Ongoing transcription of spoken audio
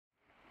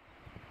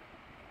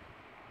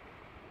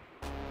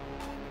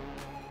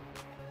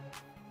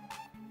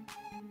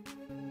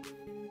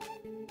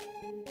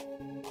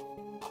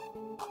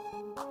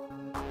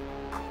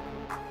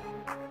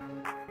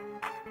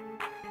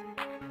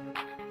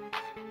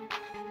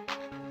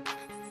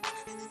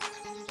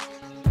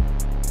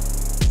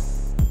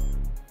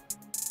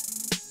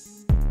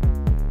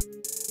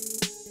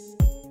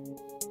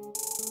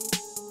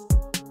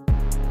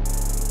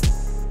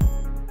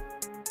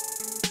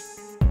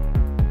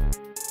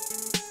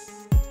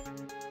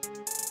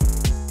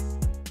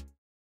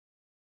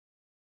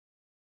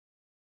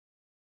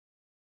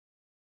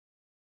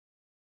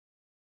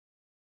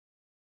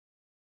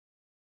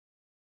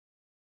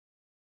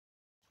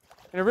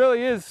And it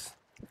really is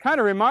kind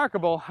of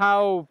remarkable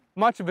how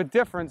much of a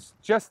difference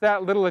just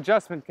that little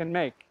adjustment can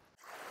make.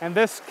 And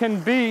this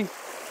can be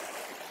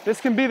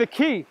the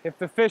key if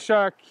the fish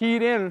are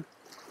keyed in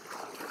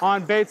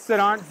on baits that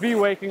aren't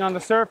V-waking on the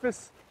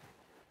surface,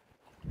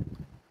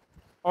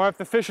 or if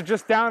the fish are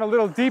just down a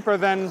little deeper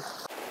than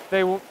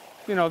they will,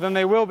 than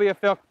they will be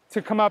if they'll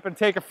to come up and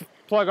take a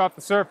plug off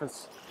the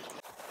surface.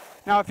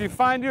 Now, if you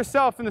find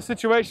yourself in the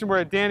situation where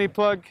a Danny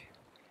plug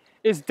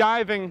is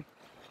diving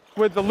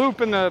with the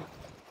loop in the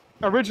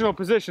original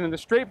position, in the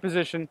straight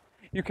position,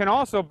 you can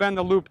also bend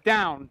the loop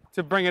down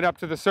to bring it up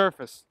to the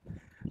surface.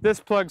 This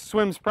plug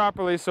swims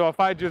properly, so if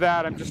I do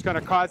that, I'm just going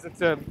to cause it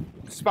to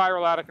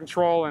spiral out of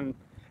control and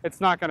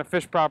it's not going to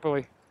fish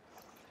properly.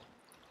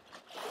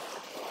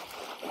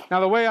 Now,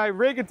 the way I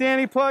rig a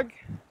Danny plug,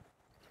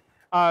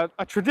 a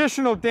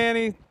traditional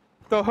Danny,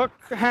 the hook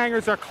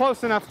hangers are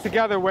close enough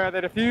together where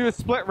that if you use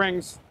split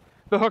rings,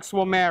 the hooks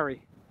will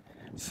marry.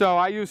 So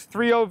I use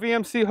 3/0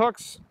 VMC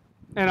hooks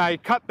and I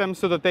cut them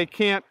so that they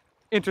can't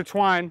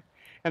intertwine,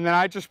 and then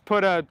I just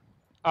put a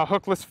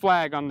hookless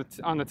flag on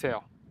the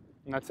tail,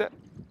 and that's it.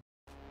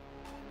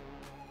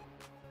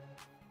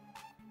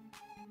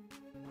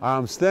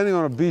 I'm standing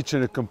on a beach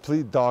in a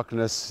complete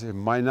darkness. It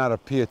might not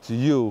appear to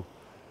you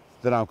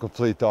that I'm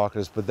complete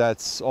darkness, but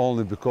that's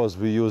only because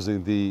we're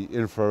using the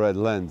infrared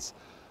lens.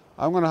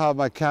 I'm going to have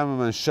my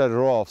cameraman shut it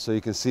off so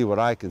you can see what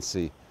I can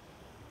see.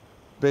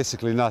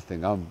 Basically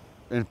nothing. I'm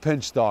in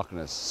pitch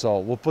darkness, so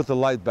we'll put the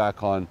light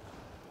back on.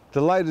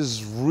 The light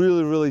is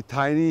really, really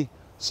tiny,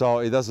 so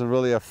it doesn't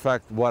really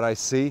affect what I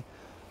see.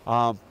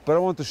 But I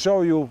want to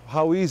show you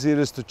how easy it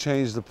is to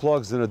change the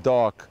plugs in the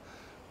dark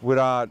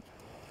without,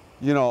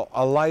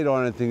 a light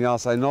or anything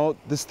else. I know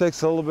this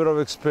takes a little bit of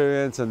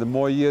experience, and the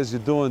more years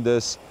you're doing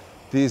this,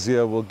 the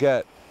easier it will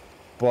get.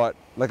 But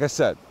like I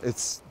said,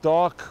 it's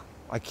dark.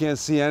 I can't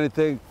see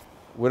anything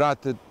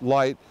without the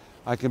light.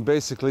 I can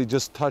basically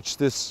just touch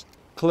this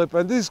clip,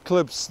 and these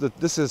clips,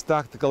 this is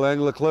tactical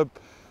angler clip,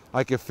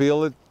 I can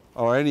feel it,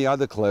 or any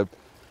other clip.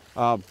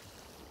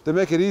 They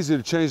make it easy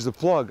to change the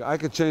plug. I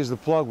can change the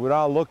plug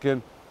without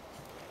looking,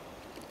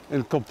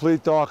 in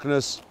complete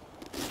darkness,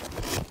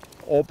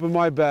 open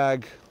my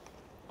bag,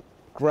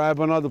 grab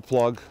another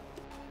plug.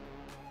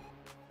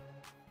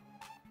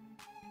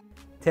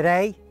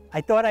 Today,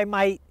 I thought I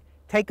might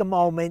take a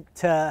moment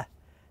to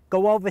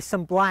go over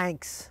some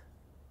blanks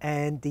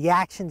and the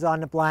actions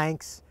on the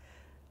blanks,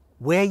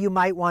 where you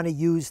might want to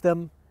use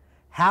them,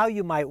 how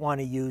you might want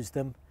to use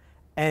them,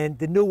 and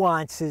the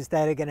nuances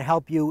that are going to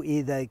help you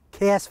either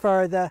cast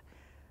further,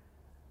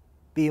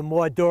 be a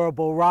more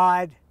durable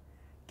rod,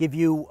 give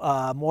you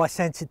more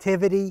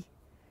sensitivity,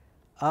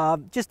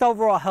 just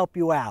overall help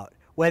you out,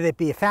 whether it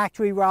be a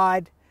factory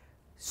rod,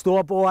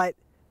 store-bought,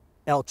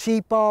 El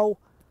Cheapo,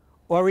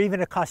 or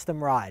even a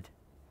custom rod.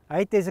 All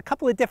right, there's a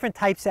couple of different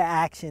types of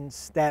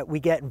actions that we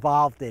get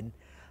involved in.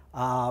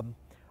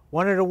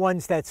 One of the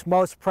ones that's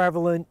most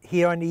prevalent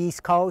here on the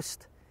East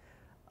Coast,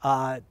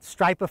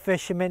 striper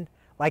fishermen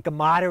like a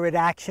moderate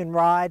action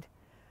rod.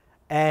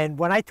 And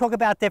when I talk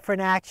about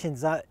different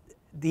actions,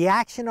 the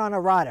action on a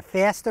rod, a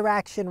faster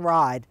action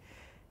rod,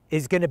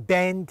 is going to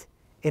bend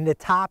in the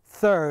top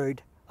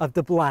third of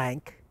the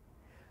blank.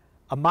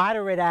 A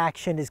moderate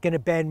action is going to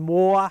bend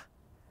more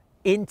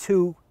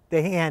into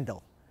the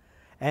handle.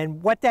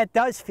 And what that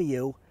does for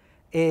you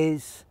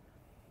is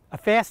a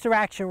faster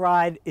action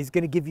rod is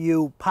going to give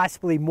you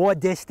possibly more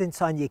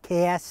distance on your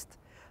cast.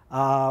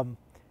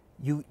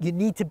 You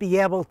need to be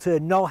able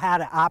to know how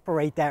to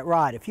operate that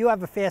rod. If you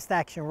have a fast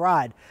action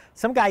rod,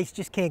 some guys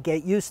just can't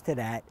get used to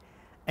that,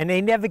 and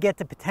they never get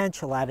the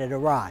potential out of the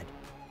rod.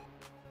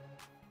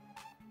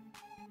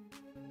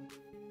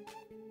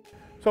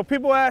 So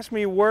people ask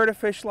me where to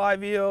fish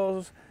live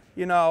eels,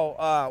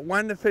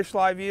 when to fish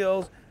live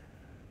eels.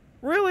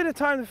 Really, the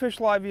time to fish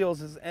live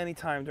eels is any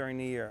time during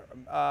the year.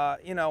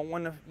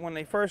 When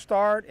they first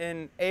start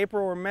in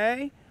April or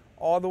May,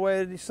 all the way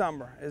to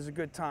December is a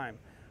good time.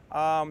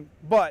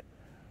 But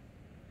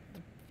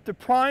the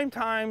prime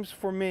times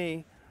for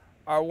me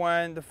are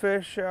when the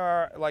fish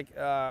are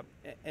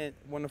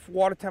when the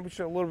water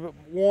temperature is a little bit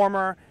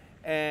warmer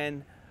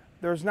and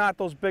there's not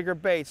those bigger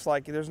baits,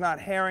 like there's not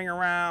herring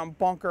around,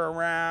 bunker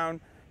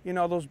around,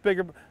 those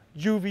bigger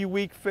juvie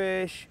weak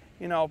fish,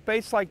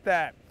 baits like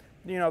that.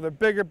 They're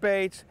bigger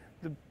baits.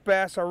 The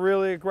bass are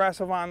really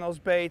aggressive on those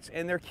baits,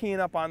 and they're keying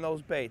up on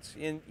those baits.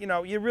 And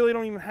you really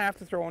don't even have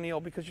to throw an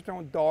eel because you're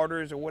throwing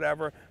darters or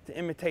whatever to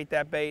imitate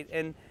that bait.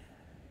 And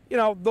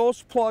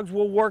those plugs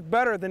will work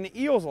better than the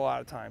eels a lot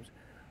of times.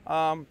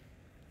 My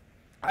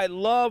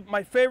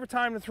favorite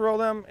time to throw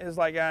them is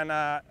like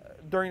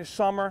during the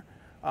summer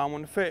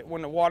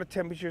when the water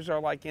temperatures are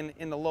like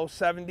in the low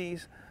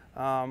 70s.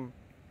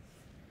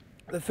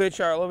 The fish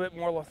are a little bit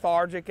more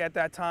lethargic at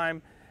that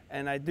time.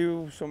 And I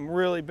do some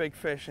really big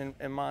fish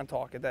in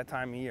Montauk at that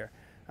time of year.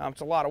 It's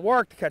a lot of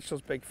work to catch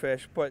those big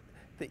fish, but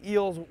the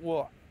eels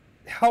will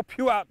help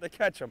you out to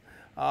catch them.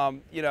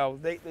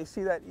 They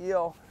see that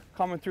eel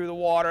coming through the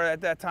water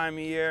at that time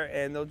of year,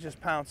 and they'll just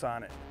pounce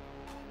on it.